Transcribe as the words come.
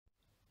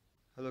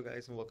Hello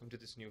guys and welcome to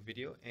this new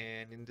video,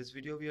 and in this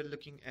video we are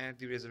looking at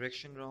the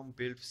Resurrection ROM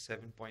build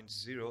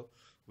 7.0,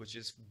 which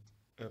is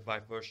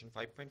version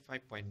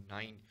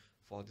 5.5.9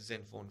 for the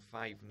Zenfone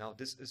 5. Now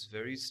this is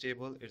very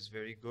stable, it's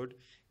very good,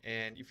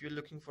 and if you're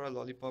looking for a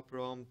lollipop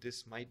ROM,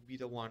 this might be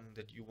the one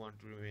that you want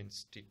to remain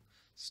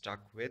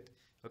stuck with.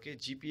 Okay,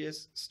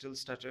 GPS still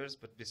stutters,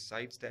 but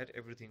besides that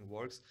everything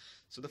works.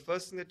 So the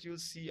first thing that you'll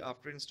see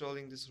after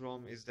installing this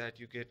ROM is that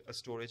you get a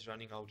storage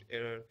running out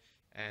error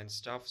and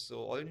stuff. So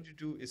all you need to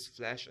do is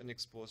flash the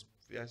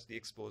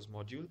Xposed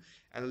module,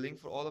 and the link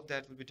for all of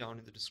that will be down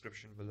in the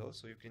description below.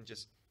 So you can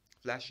just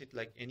flash it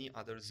like any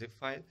other zip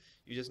file.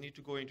 You just need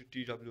to go into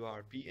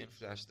TWRP and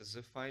flash the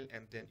zip file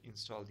and then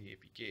install the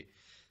APK.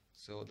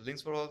 So the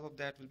links for all of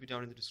that will be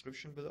down in the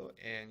description below,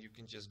 and you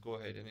can just go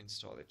ahead and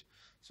install it.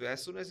 So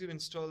as soon as you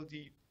install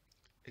the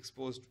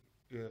Xposed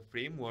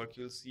framework,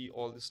 you'll see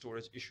all the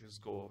storage issues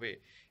go away,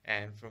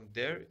 and from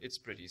there it's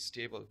pretty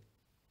stable.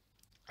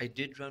 I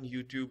did run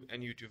YouTube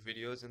and YouTube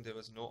videos, and there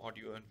was no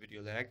audio and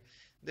video lag.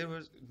 There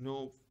was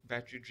no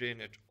battery drain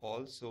at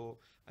all. So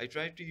I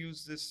tried to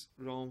use this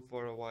ROM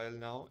for a while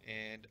now,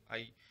 and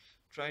I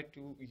tried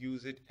to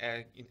use it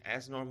in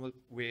as normal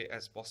way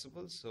as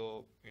possible.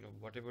 So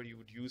whatever you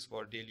would use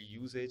for daily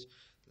usage,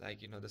 like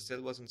the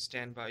cell was on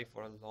standby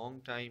for a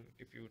long time.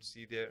 If you would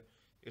see there,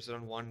 it's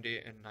around 1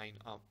 day and 9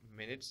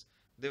 minutes.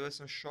 There were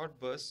some short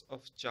bursts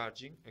of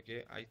charging.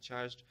 Okay, I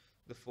charged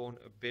the phone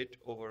a bit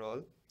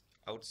overall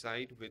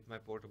outside with my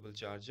portable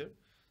charger.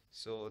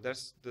 So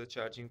that's the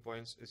charging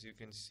points, as you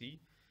can see.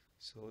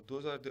 So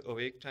those are the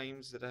awake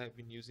times that I have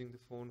been using the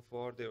phone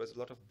for. There was a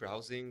lot of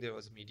browsing, there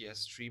was media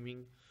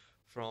streaming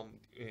from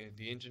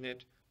the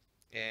internet,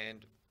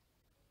 and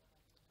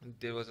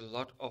there was a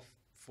lot of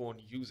phone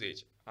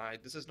usage.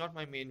 This is not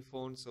my main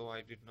phone, so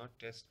I did not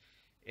test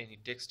any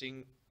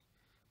texting.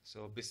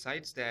 So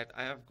besides that,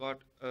 I have got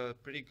a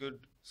pretty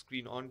good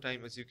screen on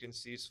time. As you can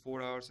see, it's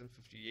 4 hours and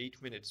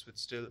 58 minutes with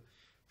still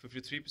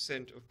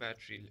 53% of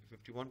battery,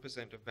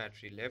 51% of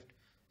battery left.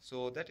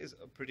 So that is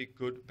a pretty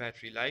good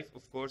battery life.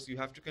 Of course, you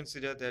have to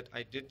consider that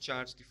I did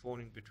charge the phone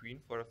in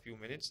between for a few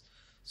minutes.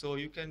 So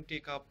you can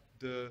take up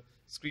the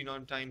screen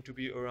on time to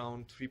be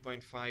around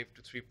 3.5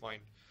 to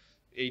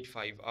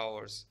 3.85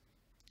 hours.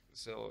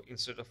 So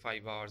instead of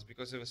 5 hours,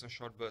 because there was some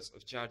short bursts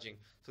of charging.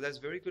 So that's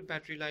very good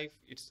battery life.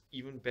 It's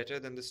even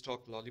better than the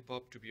stock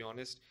lollipop, to be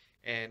honest.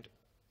 And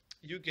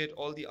you get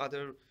all the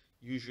other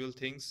usual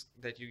things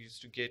that you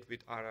used to get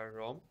with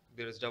ROM.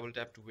 There is double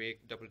tap to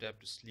wake, double tap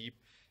to sleep,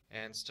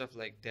 and stuff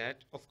like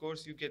that. Of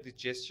course, you get the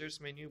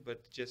gestures menu,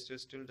 but the gesture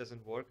still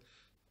doesn't work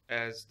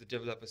as the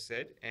developer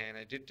said, and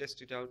I did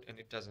test it out and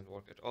it doesn't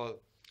work at all.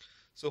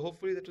 So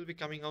hopefully that will be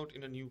coming out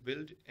in a new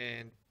build.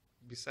 And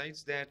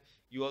besides that,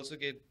 you also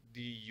get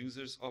the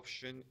users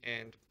option,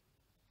 and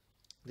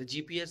the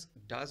GPS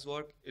does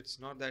work. It's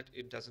not that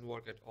it doesn't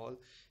work at all.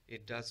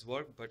 It does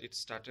work, but it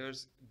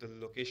stutters. The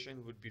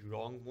location would be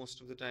wrong most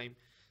of the time.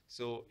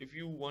 So if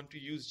you want to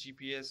use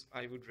GPS,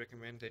 I would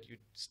recommend that you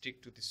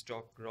stick to the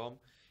stock ROM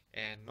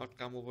and not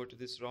come over to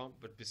this ROM.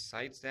 But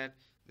besides that,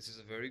 this is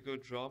a very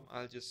good ROM.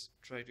 I'll just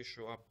try to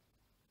show up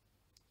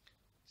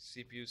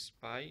CPU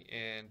SPI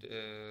and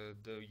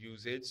the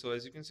usage. So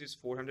as you can see, it's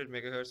 400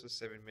 megahertz for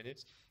 7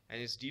 minutes,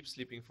 and it's deep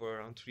sleeping for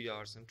around 3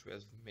 hours and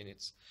 12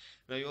 minutes.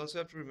 Now you also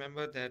have to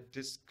remember that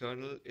this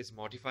kernel is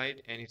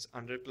modified and it's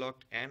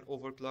underclocked and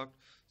overclocked.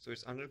 So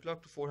it's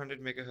underclocked to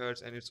 400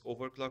 megahertz and it's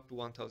overclocked to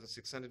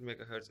 1600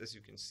 megahertz, as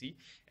you can see.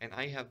 And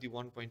I have the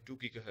 1.2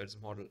 gigahertz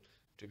model,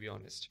 to be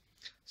honest.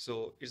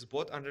 So it's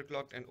both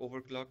underclocked and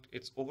overclocked.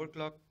 It's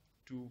overclocked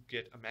to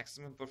get a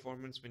maximum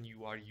performance when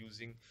you are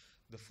using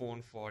the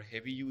phone for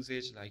heavy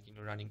usage, like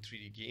running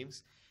 3D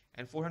games,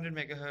 and 400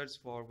 megahertz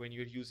for when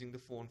you're using the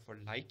phone for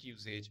light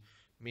usage,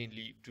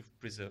 mainly to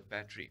preserve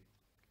battery.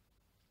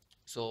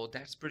 So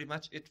that's pretty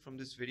much it from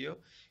this video.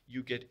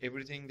 You get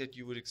everything that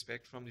you would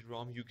expect from the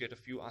ROM. You get a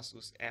few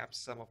ASUS apps,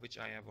 some of which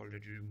I have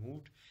already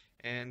removed,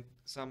 and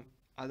some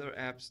other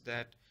apps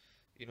that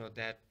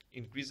that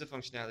increase the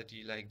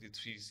functionality, like the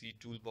 3C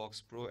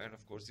Toolbox Pro, and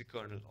of course the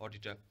kernel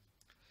auditor.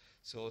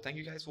 So thank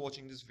you guys for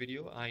watching this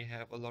video. I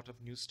have a lot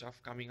of new stuff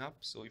coming up.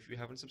 So if you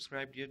haven't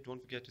subscribed yet, don't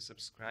forget to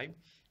subscribe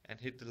and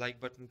hit the like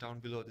button down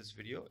below this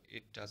video.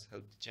 It does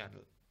help the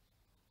channel.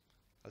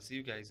 I'll see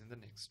you guys in the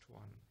next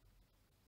one.